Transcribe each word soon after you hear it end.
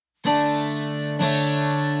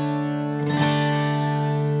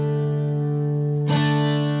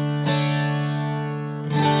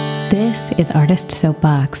This is Artist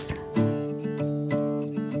Soapbox.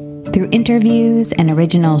 Through interviews and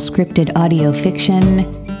original scripted audio fiction,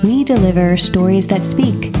 we deliver stories that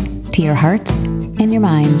speak to your hearts and your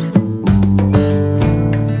minds.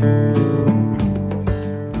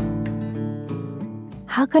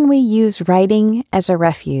 How can we use writing as a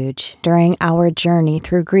refuge during our journey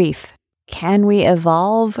through grief? Can we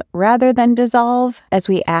evolve rather than dissolve as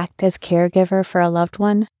we act as caregiver for a loved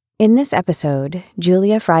one? In this episode,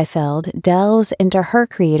 Julia Freifeld delves into her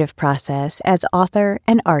creative process as author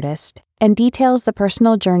and artist and details the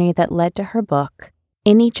personal journey that led to her book,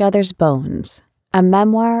 In Each Other's Bones, a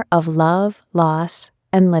memoir of love, loss,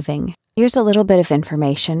 and living. Here's a little bit of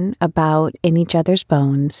information about In Each Other's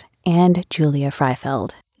Bones and Julia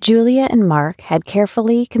Freifeld. Julia and Mark had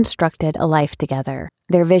carefully constructed a life together.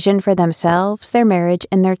 Their vision for themselves, their marriage,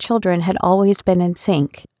 and their children had always been in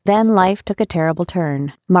sync. Then life took a terrible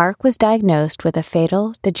turn. Mark was diagnosed with a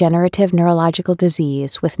fatal, degenerative neurological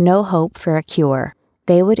disease with no hope for a cure.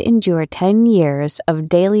 They would endure 10 years of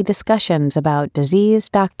daily discussions about disease,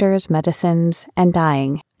 doctors, medicines, and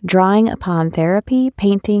dying. Drawing upon therapy,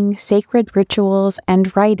 painting, sacred rituals,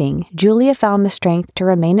 and writing, Julia found the strength to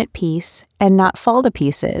remain at peace and not fall to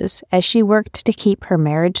pieces as she worked to keep her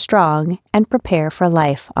marriage strong and prepare for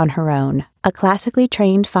life on her own. A classically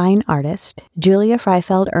trained fine artist, Julia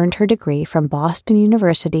Freifeld earned her degree from Boston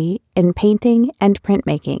University in painting and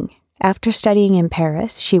printmaking. After studying in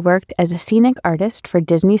Paris, she worked as a scenic artist for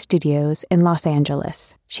Disney Studios in Los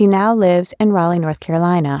Angeles. She now lives in Raleigh, North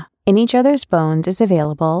Carolina. In Each Other's Bones is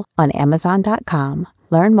available on Amazon.com.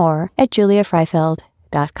 Learn more at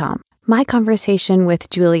juliafreifeld.com. My conversation with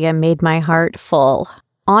Julia made my heart full.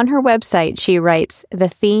 On her website, she writes, "The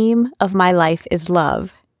theme of my life is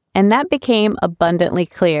love." And that became abundantly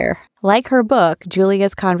clear. Like her book,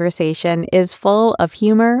 Julia's conversation is full of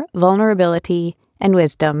humor, vulnerability, and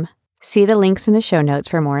wisdom. See the links in the show notes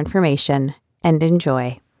for more information, and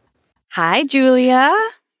enjoy. Hi, Julia.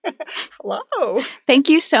 Hello. Thank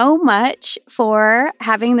you so much for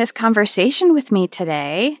having this conversation with me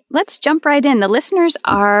today. Let's jump right in. The listeners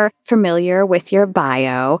are familiar with your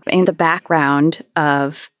bio and the background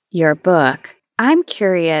of your book. I'm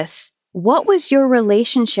curious, what was your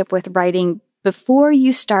relationship with writing before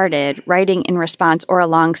you started writing in response or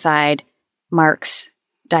alongside Mark's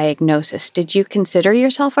diagnosis? Did you consider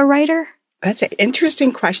yourself a writer? That's an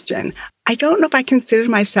interesting question. I don't know if I consider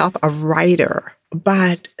myself a writer.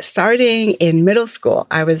 But starting in middle school,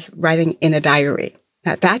 I was writing in a diary.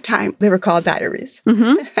 At that time, they were called diaries.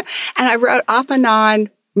 Mm-hmm. And I wrote off and on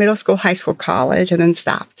middle school, high school, college, and then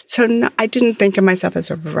stopped. So no, I didn't think of myself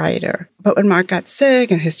as a writer. But when Mark got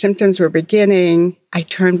sick and his symptoms were beginning, I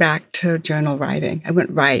turned back to journal writing. I went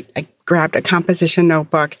write. I grabbed a composition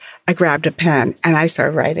notebook. I grabbed a pen, and I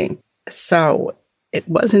started writing. So it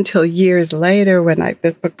wasn't until years later when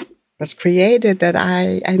this book was created that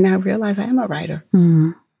I now realize I am a writer.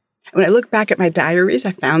 Mm. When I look back at my diaries,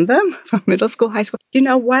 I found them from middle school, high school. You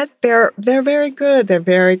know what? They're very good. They're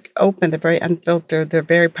very open. They're very unfiltered. They're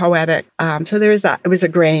very poetic. So there is that. It was a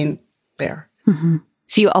grain there. Mm-hmm.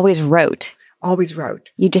 So you always wrote? Always wrote.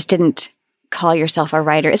 You just didn't call yourself a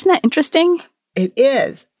writer. Isn't that interesting? It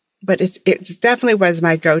is. But it definitely was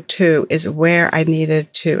my go-to, is where I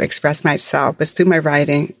needed to express myself, was through my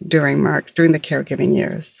writing during the caregiving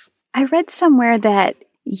years. I read somewhere that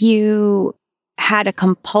you had a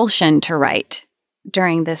compulsion to write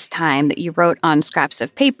during this time, that you wrote on scraps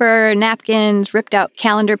of paper, napkins, ripped out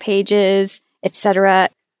calendar pages, etc.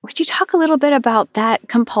 Would you talk a little bit about that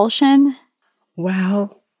compulsion?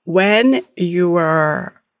 Well, when you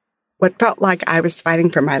were what felt like I was fighting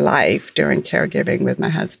for my life during caregiving with my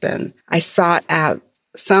husband, I sought out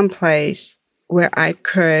some place where I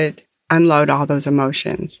could unload all those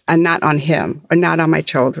emotions, and not on him or not on my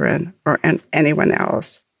children or anyone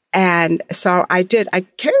else. And so I did. I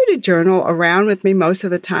carried a journal around with me most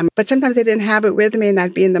of the time, but sometimes I didn't have it with me, and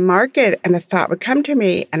I'd be in the market and a thought would come to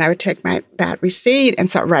me, and I would take that receipt and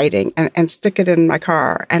start writing and stick it in my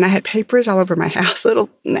car. And I had papers all over my house, little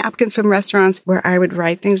napkins from restaurants where I would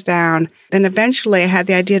write things down. Then eventually I had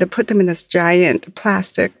the idea to put them in this giant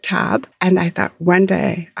plastic tub. And I thought one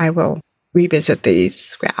day I will revisit these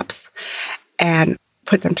scraps and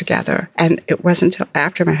put them together. And it wasn't until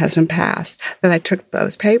after my husband passed that I took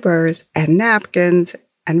those papers and napkins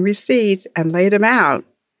and receipts and laid them out.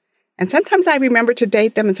 And sometimes I remembered to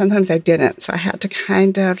date them and sometimes I didn't. So I had to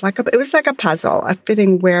kind of it was like a puzzle of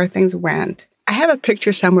fitting where things went. I have a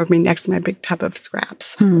picture somewhere of me next to my big tub of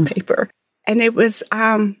scraps of paper. And it was,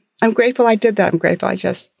 I'm grateful I did that. I'm grateful I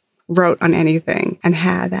just wrote on anything and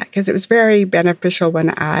had that, because it was very beneficial when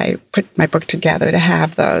I put my book together to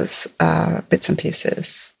have those bits and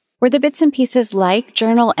pieces. Were the bits and pieces like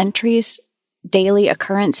journal entries, daily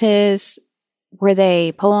occurrences? Were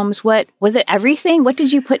they poems? What was it? Everything? What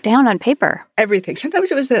did you put down on paper? Everything.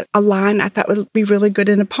 Sometimes it was a line I thought would be really good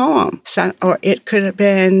in a poem. Or it could have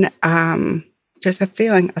been just a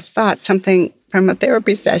feeling, a thought, something from a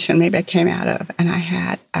therapy session maybe I came out of, and I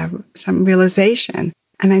had some realization,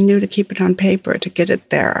 and I knew to keep it on paper, to get it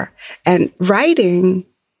there. And writing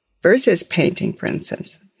versus painting, for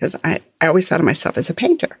instance, because I always thought of myself as a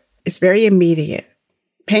painter. It's very immediate.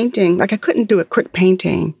 Painting, like I couldn't do a quick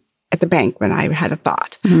painting at the bank when I had a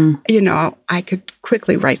thought. I could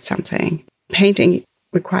quickly write something. Painting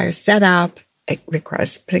requires setup. It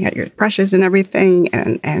requires putting out your brushes and everything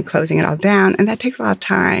and closing it all down. And that takes a lot of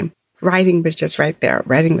time. Writing was just right there.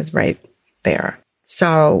 Writing was right there.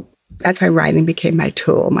 So that's why writing became my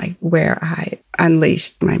tool, where I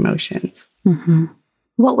unleashed my emotions. Mm-hmm.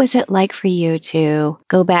 What was it like for you to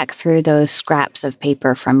go back through those scraps of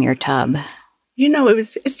paper from your tub?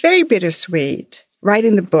 It's very bittersweet.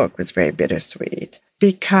 Writing the book was very bittersweet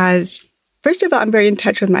because, first of all, I'm very in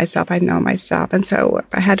touch with myself. I know myself. And so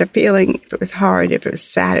if I had a feeling, if it was hard, if it was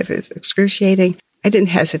sad, if it was excruciating, I didn't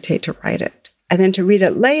hesitate to write it. And then to read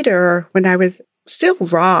it later when I was still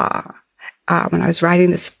raw, when I was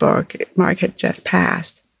writing this book, Mark had just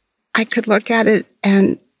passed, I could look at it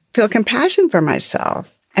and feel compassion for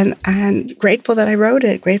myself and grateful that I wrote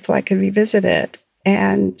it, grateful I could revisit it.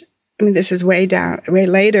 And this is way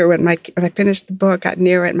later when I finished the book, got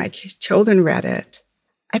near it, and my children read it.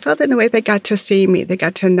 I felt in a way they got to see me. They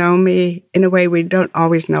got to know me in a way we don't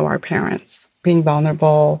always know our parents. Being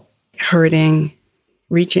vulnerable, hurting,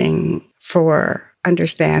 reaching for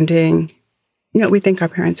understanding. We think our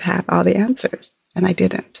parents have all the answers, and I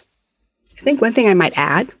didn't. I think one thing I might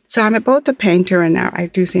add, so I'm both a painter and now I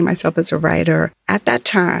do see myself as a writer. At that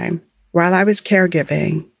time, while I was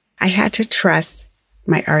caregiving, I had to trust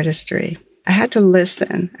my artistry. I had to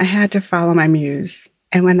listen. I had to follow my muse.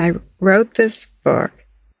 And when I wrote this book,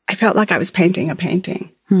 I felt like I was painting a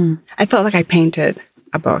painting. I felt like I painted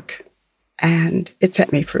a book, and it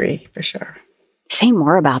set me free for sure. Say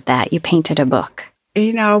more about that. You painted a book.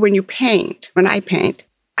 When I paint,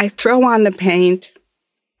 I throw on the paint.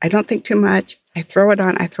 I don't think too much. I throw it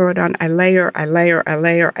on, I layer,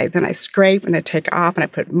 then I scrape and I take off and I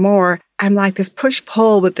put more. I'm like this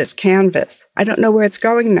push-pull with this canvas. I don't know where it's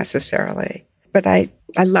going necessarily, but I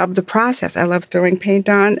love the process. I love throwing paint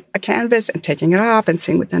on a canvas and taking it off and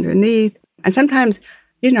seeing what's underneath. And sometimes,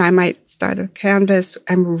 I might start a canvas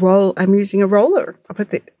and I'm using a roller. I'll put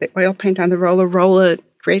the oil paint on the roll it,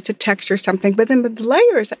 creates a texture, something. But then with the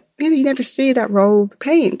layers, you never see that rolled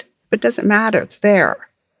paint, but it doesn't matter. It's there.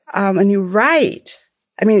 When you write,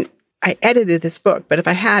 I edited this book, but if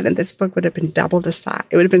I hadn't, this book would have been double the size.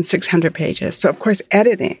 It would have been 600 pages. So, of course,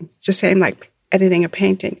 editing, it's the same like editing a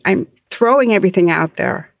painting. I'm throwing everything out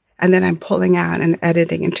there, and then I'm pulling out and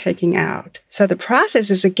editing and taking out. So the process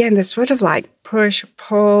is, again, this sort of like push,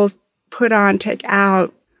 pull, put on, take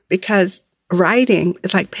out, because writing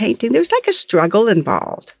is like painting. There's like a struggle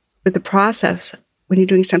involved with the process when you're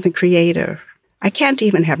doing something creative. I can't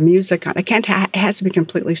even have music on. It has to be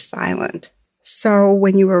completely silent. So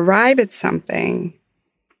when you arrive at something,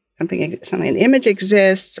 an image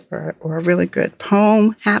exists or a really good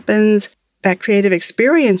poem happens, that creative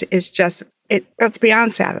experience is it's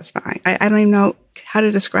beyond satisfying. I don't even know how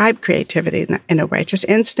to describe creativity in a way. It's just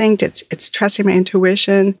instinct. It's trusting my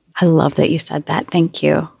intuition. I love that you said that. Thank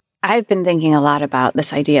you. I've been thinking a lot about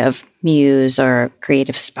this idea of muse or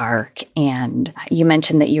creative spark, and you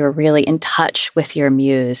mentioned that you were really in touch with your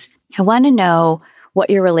muse. I want to know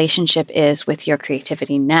what your relationship is with your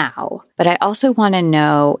creativity now, but I also want to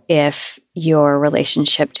know if your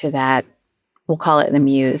relationship to that, we'll call it the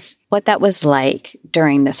muse, what that was like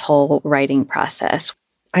during this whole writing process.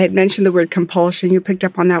 I had mentioned the word compulsion. You picked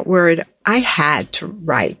up on that word. I had to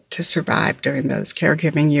write to survive during those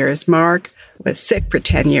caregiving years. Mark was sick for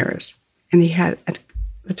 10 years, and he had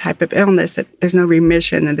a type of illness that there's no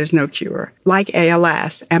remission and there's no cure. Like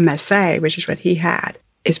ALS, MSA, which is what he had,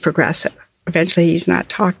 is progressive. Eventually, he's not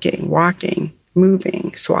talking, walking,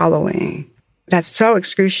 moving, swallowing. That's so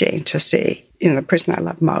excruciating to see, the person I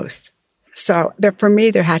love most. So for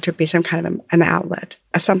me, there had to be some kind of an outlet,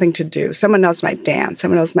 something to do. Someone else might dance.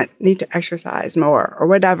 Someone else might need to exercise more or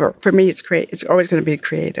whatever. For me, it's always going to be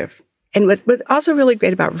creative. And what's also really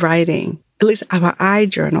great about writing, at least how I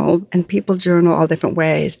journal, and people journal all different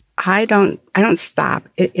ways, I don't stop.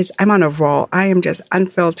 I'm on a roll. I am just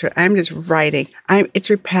unfiltered. I'm just writing. It's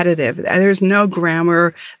repetitive. There's no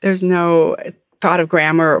grammar. There's no thought of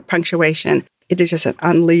grammar or punctuation. It is just an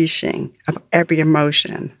unleashing of every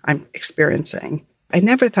emotion I'm experiencing. I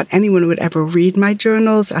never thought anyone would ever read my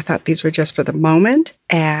journals. I thought these were just for the moment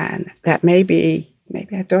and that maybe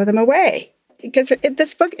I'd throw them away. Because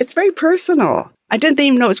this book, it's very personal. I didn't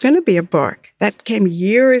even know it was going to be a book. That came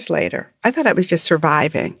years later. I thought I was just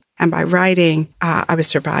surviving. And by writing, I was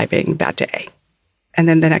surviving that day. And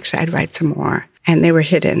then the next day I'd write some more. And they were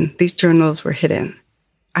hidden. These journals were hidden.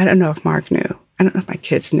 I don't know if Mark knew. I don't know if my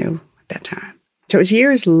kids knew at that time. So it was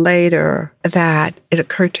years later that it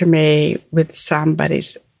occurred to me with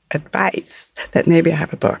somebody's advice that maybe I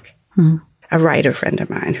have a book. A writer friend of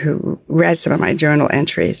mine who read some of my journal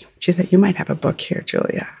entries. She said, you might have a book here,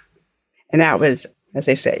 Julia. And that was, as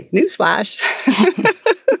they say, newsflash.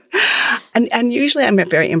 And usually I'm a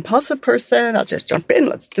very impulsive person. I'll just jump in.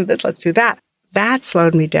 Let's do this. Let's do that. That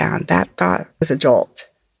slowed me down. That thought was a jolt.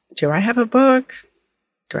 Do I have a book?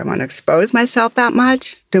 Do I want to expose myself that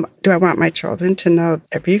much? Do I want my children to know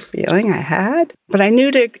every feeling I had? But I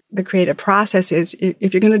knew the creative process is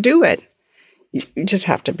if you're going to do it, you just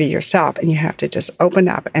have to be yourself and you have to just open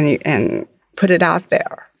up and put it out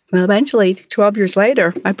there. Well, eventually, 12 years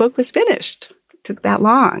later, my book was finished. It took that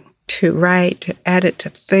long to write, to edit, to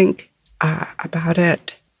think about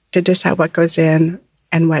it, to decide what goes in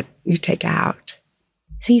and what you take out.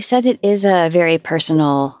 So you said it is a very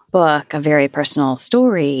personal book, a very personal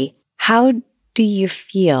story. How do you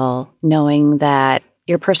feel knowing that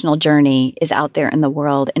your personal journey is out there in the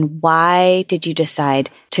world? And why did you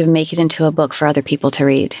decide to make it into a book for other people to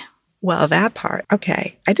read? Well, that part,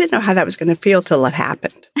 okay. I didn't know how that was going to feel till it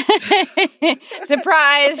happened.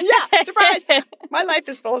 Surprise. Yeah, surprise. My life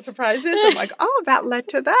is full of surprises. I'm like, oh, that led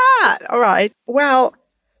to that. All right. Well,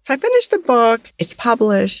 so I finished the book. It's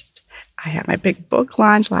published. I had my big book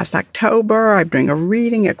launch last October. I bring a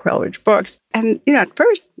reading at Quailridge Books. And, at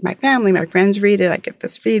first, my family, my friends read it. I get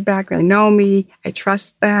this feedback. They know me. I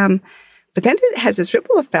trust them. But then it has this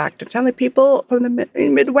ripple effect. It sounds like people from the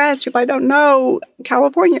Midwest, people I don't know,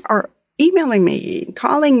 California, are emailing me,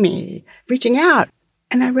 calling me, reaching out.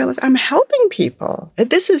 And I realized I'm helping people. And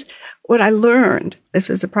this is what I learned. This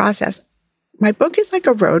was the process. My book is like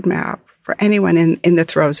a roadmap for anyone in the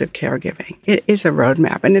throes of caregiving. It is a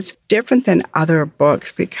roadmap. And it's different than other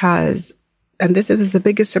books because, and this was the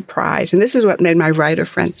biggest surprise, and this is what made my writer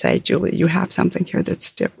friend say, Julia, you have something here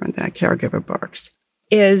that's different than caregiver books,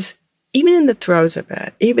 is even in the throes of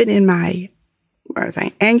it, even in where I was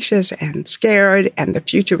anxious and scared, and the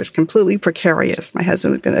future was completely precarious. My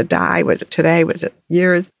husband was going to die. Was it today? Was it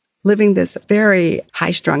years? Living this very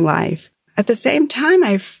high-strung life. At the same time,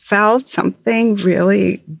 I felt something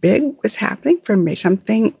really big was happening for me.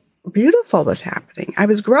 Something beautiful was happening. I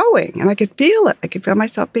was growing, and I could feel it. I could feel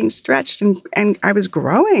myself being stretched, and I was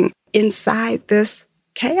growing inside this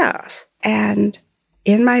chaos. And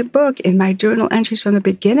in my book, in my journal entries from the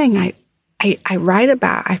beginning, I write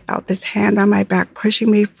about, I felt this hand on my back pushing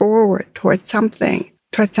me forward towards something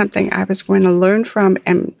I was going to learn from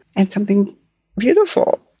and something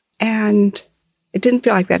beautiful. And it didn't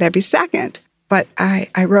feel like that every second, but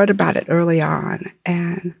I wrote about it early on,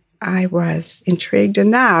 and I was intrigued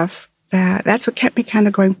enough that that's what kept me kind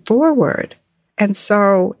of going forward. And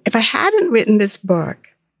so if I hadn't written this book,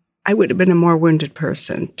 I would have been a more wounded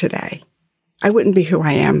person today. I wouldn't be who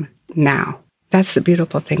I am now. That's the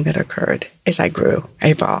beautiful thing that occurred as I grew, I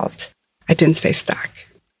evolved. I didn't stay stuck.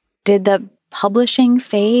 Did the publishing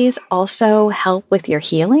phase also help with your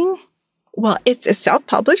healing? Well, it's a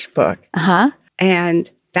self-published book. And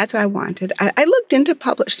that's what I wanted. I looked into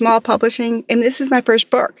small publishing, and this is my first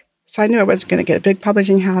book. So I knew I wasn't going to get a big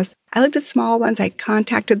publishing house. I looked at small ones. I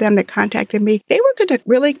contacted them. They contacted me. They were going to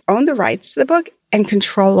really own the rights to the book and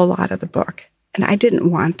control a lot of the book. And I didn't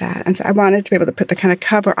want that. And so I wanted to be able to put the kind of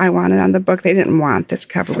cover I wanted on the book. They didn't want this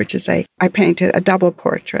cover, which is I painted a double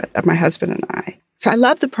portrait of my husband and I. So I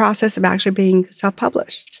loved the process of actually being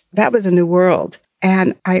self-published. That was a new world.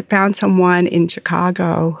 And I found someone in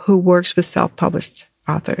Chicago who works with self-published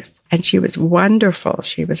authors. And she was wonderful.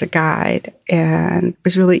 She was a guide, and it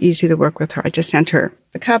was really easy to work with her. I just sent her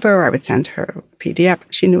the cover. I would send her a PDF.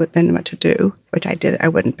 She knew what to do, which I did. I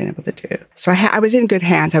wouldn't have been able to do. So I was in good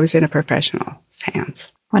hands. I was in a professional's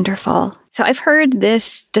hands. Wonderful. So I've heard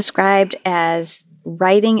this described as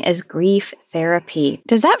writing as grief therapy.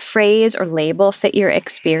 Does that phrase or label fit your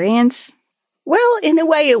experience? Well, in a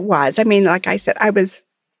way it was. I mean, like I said, I was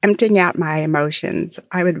emptying out my emotions.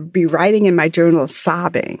 I would be writing in my journal,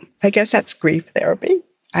 sobbing. I guess that's grief therapy.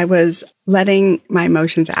 I was letting my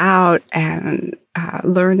emotions out and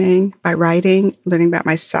learning by writing, learning about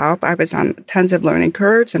myself. I was on tons of learning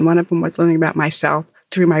curves, and one of them was learning about myself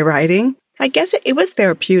through my writing. I guess it was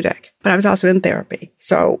therapeutic, but I was also in therapy.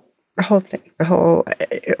 So the whole thing,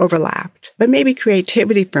 it overlapped. But maybe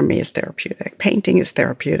creativity for me is therapeutic. Painting is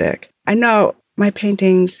therapeutic. I know my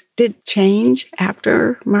paintings did change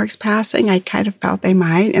after Mark's passing. I kind of felt they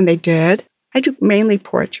might, and they did. I do mainly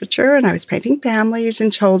portraiture, and I was painting families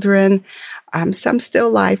and children, some still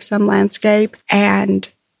life, some landscape. And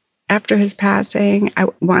after his passing, I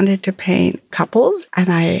wanted to paint couples.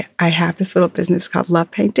 And I have this little business called Love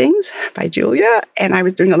Paintings by Julia. And I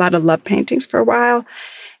was doing a lot of love paintings for a while.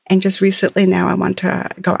 And just recently now I want to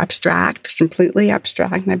go abstract, completely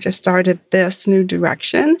abstract. And I've just started this new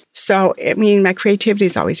direction. So, I mean, my creativity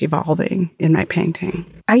is always evolving in my painting.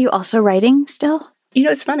 Are you also writing still? You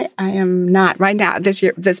know, it's funny. I am not right now. This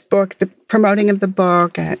year, this book, the promoting of the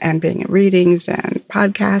book and being at readings and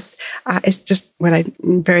podcasts is just what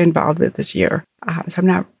I'm very involved with this year. So I'm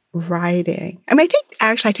not writing. I mean,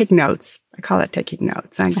 I take notes. I call it taking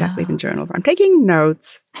notes. Not exactly even journal. I'm taking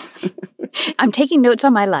notes. I'm taking notes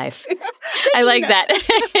on my life. I like that.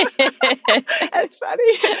 That's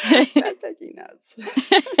funny. I'm taking notes.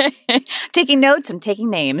 Taking notes. I'm taking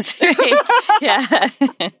names. Right? Yeah.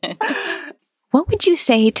 What would you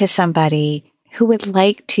say to somebody who would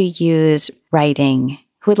like to use writing,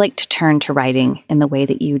 who would like to turn to writing in the way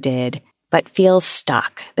that you did, but feels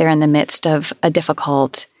stuck? They're in the midst of a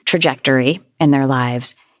difficult trajectory in their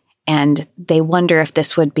lives, and they wonder if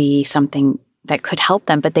this would be something that could help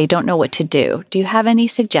them, but they don't know what to do. Do you have any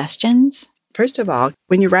suggestions? First of all,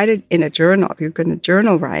 when you write it in a journal, if you're going to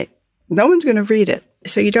journal write, no one's going to read it.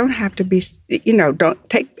 So you don't have to be, don't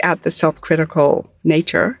take out the self-critical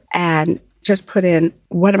nature and just put in,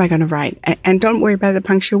 what am I going to write? And don't worry about the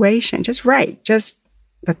punctuation. Just write. Just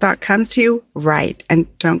the thought comes to you, write, and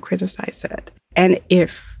don't criticize it. And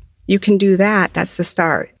if you can do that, that's the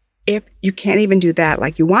start. If you can't even do that,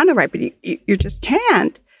 like you want to write, but you just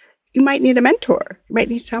can't, you might need a mentor. You might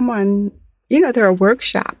need someone. There are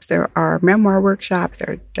workshops. There are memoir workshops.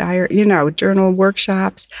 There are journal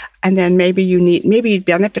workshops. And then maybe you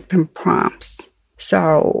benefit from prompts.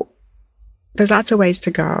 So there's lots of ways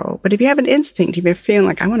to go. But if you have an instinct, if you're feeling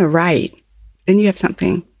like I want to write, then you have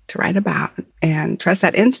something to write about. And trust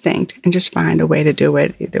that instinct and just find a way to do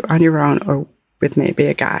it, either on your own or with maybe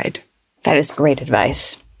a guide. That is great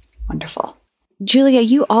advice. Wonderful. Julia,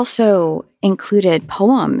 you also included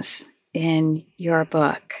poems in your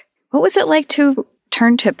book. What was it like to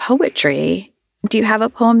turn to poetry? Do you have a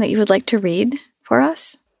poem that you would like to read for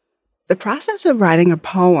us? The process of writing a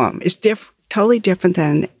poem is totally different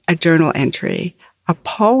than a journal entry.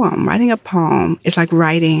 Writing a poem is like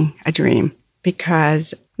writing a dream,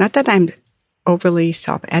 because not that I'm overly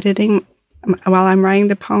self-editing while I'm writing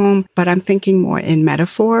the poem, but I'm thinking more in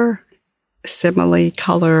metaphor, simile,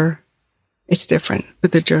 color. It's different.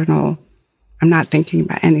 With the journal, I'm not thinking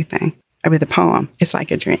about anything. With a poem, it's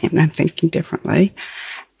like a dream, and I'm thinking differently.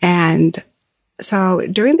 And so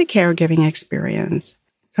during the caregiving experience,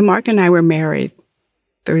 so Mark and I were married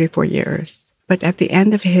 34 years. But at the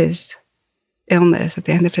end of his illness, at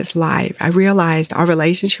the end of his life, I realized our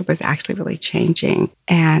relationship was actually really changing.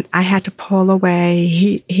 And I had to pull away.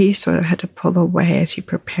 He sort of had to pull away as he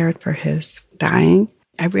prepared for his dying.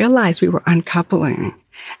 I realized we were uncoupling.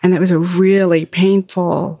 And that was a really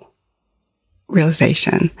painful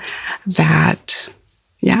realization that,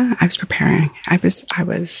 I was preparing. I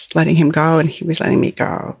was letting him go, and he was letting me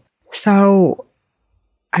go. So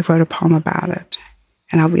I wrote a poem about it.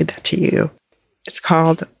 And I'll read that to you. It's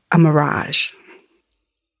called A Mirage.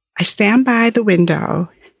 I stand by the window,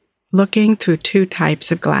 looking through two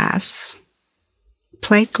types of glass.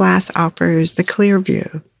 Plate glass offers the clear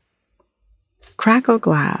view. Crackle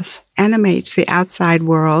glass animates the outside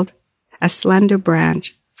world, a slender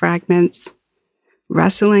branch, fragments,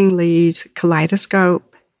 rustling leaves,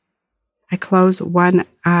 kaleidoscope. I close one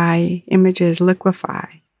eye, images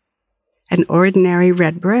liquefy. An ordinary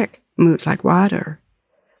red brick moves like water.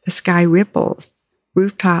 The sky ripples.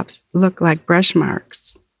 Rooftops look like brush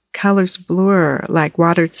marks. Colors blur like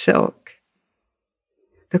watered silk.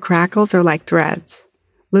 The crackles are like threads,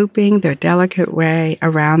 looping their delicate way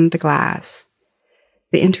around the glass.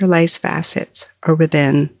 The interlaced facets are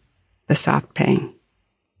within the soft pain.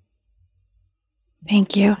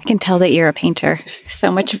 Thank you. I can tell that you're a painter.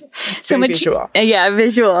 So much visual. Yeah,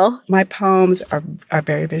 visual. My poems are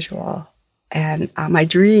very visual, and my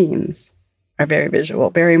dreams are very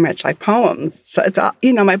visual, very much like poems. So it's all,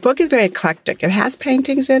 my book is very eclectic. It has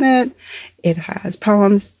paintings in it. It has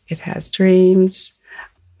poems. It has dreams.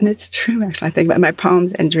 And it's true, actually. I think that my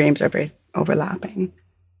poems and dreams are very overlapping.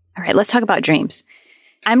 All right, let's talk about dreams.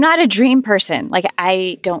 I'm not a dream person. Like,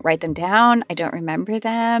 I don't write them down. I don't remember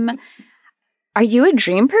them. Are you a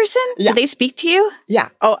dream person? Yeah. Do they speak to you? Yeah.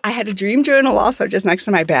 Oh, I had a dream journal also just next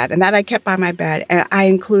to my bed, and that I kept by my bed. And I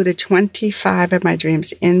included 25 of my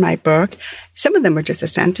dreams in my book. Some of them were just a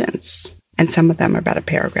sentence, and some of them are about a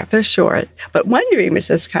paragraph. They're short. But one dream is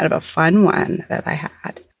this kind of a fun one that I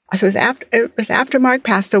had. So it was after Mark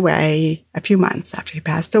passed away, a few months after he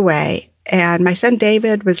passed away. And my son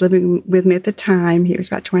David was living with me at the time. He was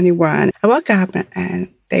about 21. I woke up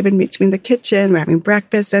and David meets me in the kitchen. We're having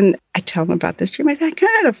breakfast, and I tell him about this dream. I said,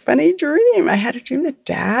 I had a funny dream. I had a dream that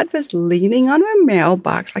Dad was leaning on my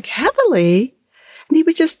mailbox, like heavily, and he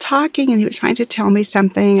was just talking, and he was trying to tell me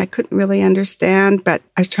something I couldn't really understand, but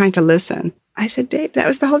I was trying to listen. I said, Dave, that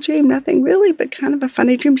was the whole dream. Nothing really, but kind of a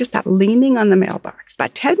funny dream, just that leaning on the mailbox.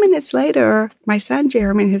 About 10 minutes later, my son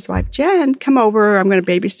Jeremy and his wife Jen come over. I'm going to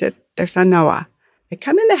babysit their son Noah. They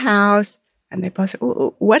come in the house, and they both say,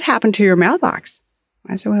 what happened to your mailbox?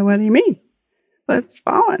 I said, well, what do you mean? Well, it's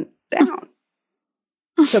fallen down.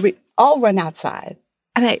 So we all run outside.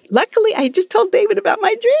 And luckily, I just told David about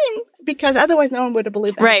my dream, because otherwise no one would have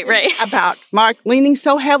believed that. Right. About Mark leaning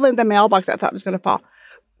so heavily in the mailbox, I thought it was going to fall.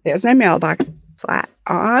 There's my mailbox flat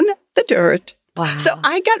on the dirt. Wow. So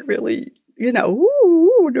I got really,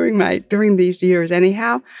 during these years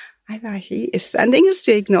anyhow. I thought he is sending a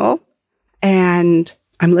signal, and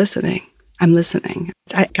I'm listening.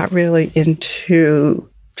 I got really into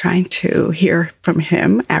trying to hear from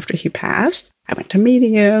him after he passed. I went to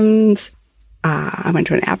meetings. I went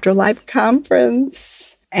to an afterlife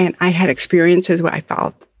conference, and I had experiences where I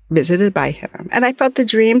felt visited by him. And I felt the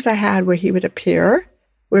dreams I had where he would appear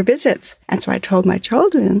were visits. And so I told my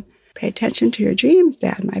children, pay attention to your dreams.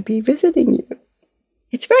 Dad might be visiting you.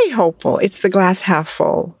 It's very hopeful. It's the glass half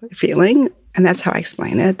full feeling. And that's how I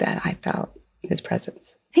explain it, that I felt his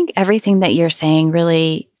presence. I think everything that you're saying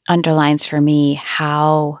really underlines for me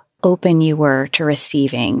how open you were to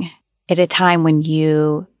receiving at a time when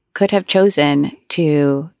you could have chosen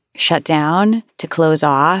to shut down, to close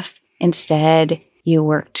off. Instead, you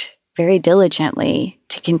worked very diligently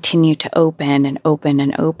to continue to open and open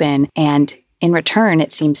and open. And in return,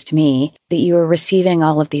 it seems to me that you were receiving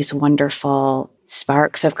all of these wonderful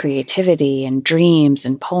sparks of creativity and dreams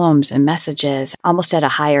and poems and messages almost at a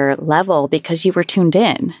higher level because you were tuned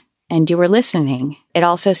in and you were listening. It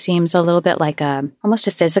also seems a little bit like almost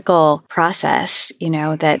a physical process,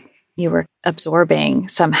 that you were absorbing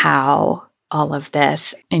somehow all of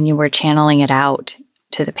this and you were channeling it out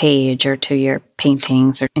to the page or to your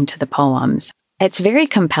paintings or into the poems. It's very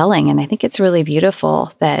compelling, and I think it's really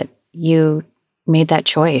beautiful that you made that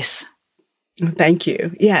choice. Thank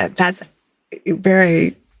you. Yeah, that's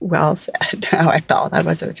very well said, how I felt. I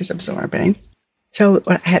was just absorbing. So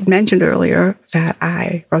what I had mentioned earlier, that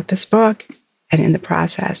I wrote this book, and in the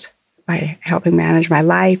process, by helping manage my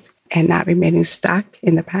life and not remaining stuck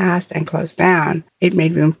in the past and closed down, it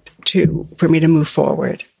made room for me to move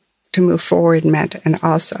forward. To move forward meant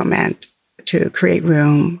to create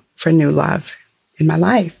room for new love in my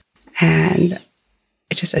life. And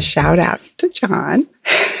it's just a shout out to John.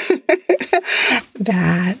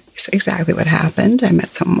 That's exactly what happened. I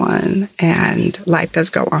met someone, and life does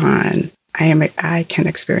go on. I can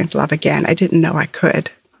experience love again. I didn't know I could,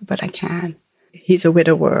 but I can. He's a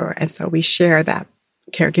widower, and so we share that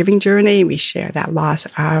caregiving journey. We share that loss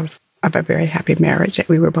of a very happy marriage that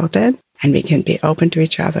we were both in, and we can be open to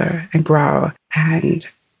each other and grow and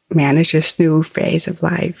manage this new phase of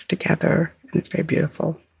life together, and it's very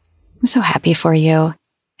beautiful. I'm so happy for you.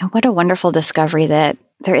 And what a wonderful discovery that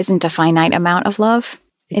there isn't a finite amount of love.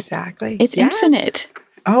 Exactly. It's yes. infinite.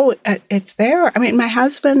 Oh, it's there. I mean, my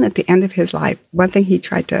husband, at the end of his life, one thing he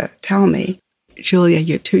tried to tell me, Julia,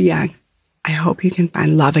 you're too young. I hope you can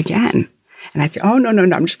find love again. And I'd say, oh, no,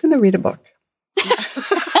 I'm just going to read a book.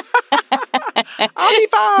 I'll be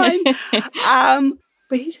fine.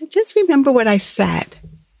 But he said, just remember what I said.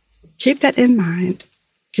 Keep that in mind,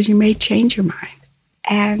 because you may change your mind.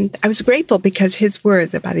 And I was grateful because his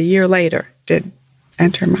words about a year later did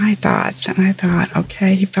enter my thoughts. And I thought,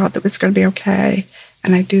 okay, he felt it was going to be okay.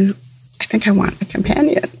 And I think I want a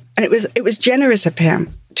companion. And it was generous of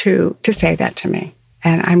him to say that to me.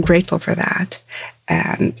 And I'm grateful for that.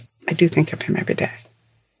 And I do think of him every day.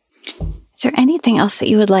 Is there anything else that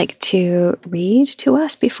you would like to read to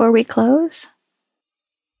us before we close?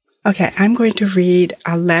 Okay, I'm going to read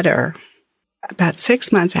a letter. About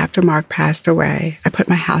 6 months after Mark passed away, I put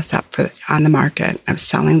my house up on the market. I was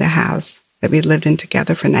selling the house that we lived in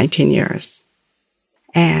together for 19 years.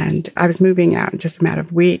 And I was moving out in just a matter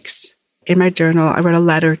of weeks. In my journal, I wrote a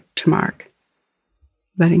letter to Mark,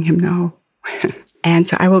 letting him know. And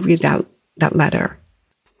so I will read that letter.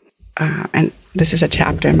 And this is a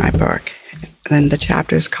chapter in my book. And the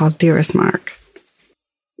chapter is called Dearest Mark.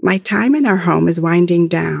 My time in our home is winding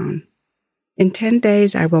down. In 10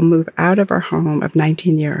 days, I will move out of our home of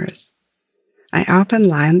 19 years. I often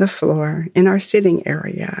lie on the floor in our sitting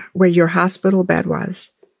area where your hospital bed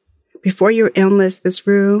was. Before your illness, this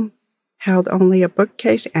room held only a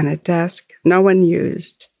bookcase and a desk no one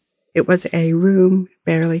used. It was a room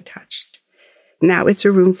barely touched. Now it's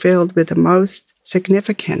a room filled with the most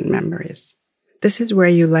significant memories. This is where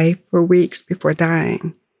you lay for weeks before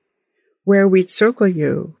dying, where we'd circle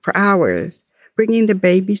you for hours, bringing the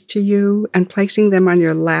babies to you and placing them on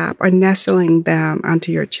your lap or nestling them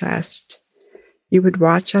onto your chest. You would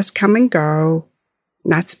watch us come and go,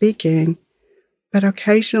 not speaking, but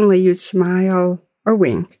occasionally you'd smile or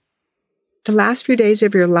wink. The last few days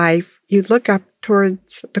of your life, you'd look up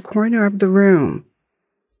towards the corner of the room.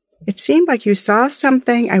 It seemed like you saw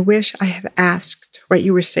something I wish I had asked what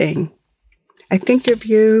you were seeing. I think of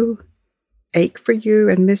you, ache for you,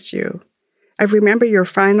 and miss you. I remember your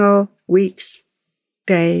final weeks,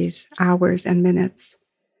 days, hours, and minutes.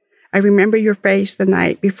 I remember your face the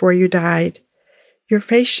night before you died. Your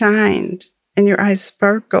face shined and your eyes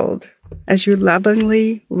sparkled as you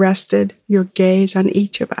lovingly rested your gaze on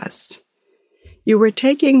each of us. You were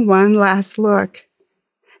taking one last look,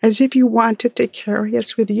 as if you wanted to carry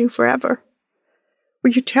us with you forever. Were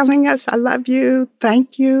you telling us, I love you,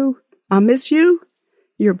 thank you, I'll miss you,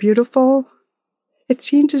 you're beautiful? It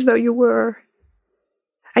seemed as though you were.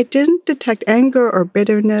 I didn't detect anger or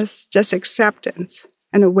bitterness, just acceptance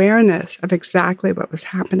and awareness of exactly what was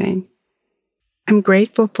happening. I'm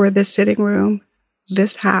grateful for this sitting room,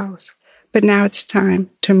 this house, but now it's time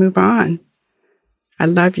to move on. I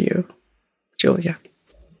love you, Julia.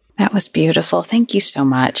 That was beautiful. Thank you so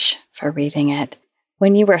much for reading it.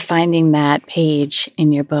 When you were finding that page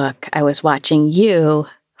in your book, I was watching you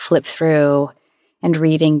flip through and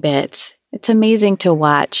reading bits. It's amazing to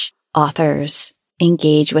watch authors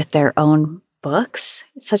engage with their own books.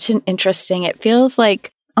 It's such an interesting, it feels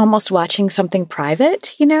like almost watching something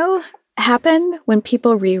private, happen when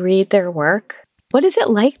people reread their work. What is it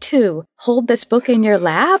like to hold this book in your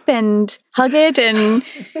lap and hug it and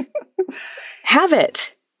have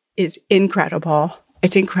it? It's incredible.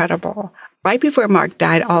 It's incredible. Right before Mark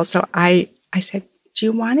died, also, I said, do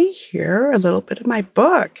you want to hear a little bit of my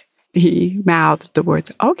book? He mouthed the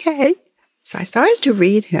words, okay. So I started to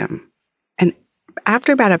read him. And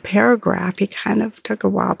after about a paragraph, he kind of took a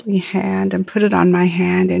wobbly hand and put it on my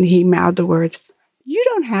hand, and he mouthed the words, you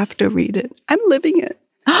don't have to read it. I'm living it.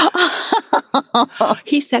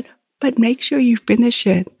 He said, but make sure you finish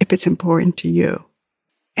it if it's important to you.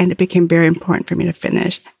 And it became very important for me to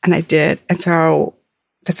finish. And I did. And so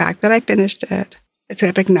the fact that I finished it, it's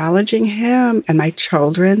sort of acknowledging him and my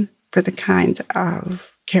children for the kinds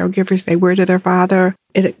of caregivers they were to their father.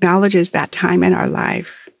 It acknowledges that time in our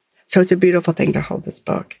life. So it's a beautiful thing to hold this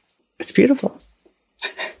book. It's beautiful.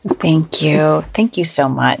 Thank you. Thank you so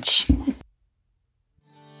much.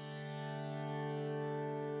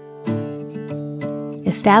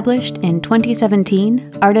 Established in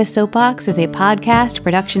 2017, Artist Soapbox is a podcast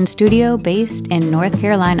production studio based in North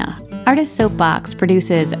Carolina. Artist Soapbox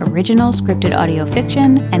produces original scripted audio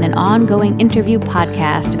fiction and an ongoing interview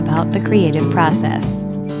podcast about the creative process.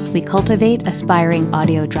 We cultivate aspiring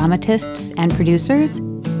audio dramatists and producers,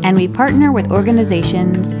 and we partner with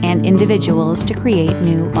organizations and individuals to create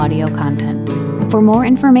new audio content. For more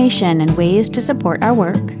information and ways to support our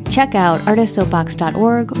work, check out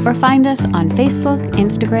artistsoapbox.org or find us on Facebook,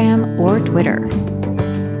 Instagram, or Twitter.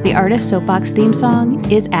 The Artist Soapbox theme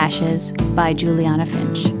song is Ashes by Juliana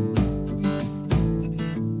Finch.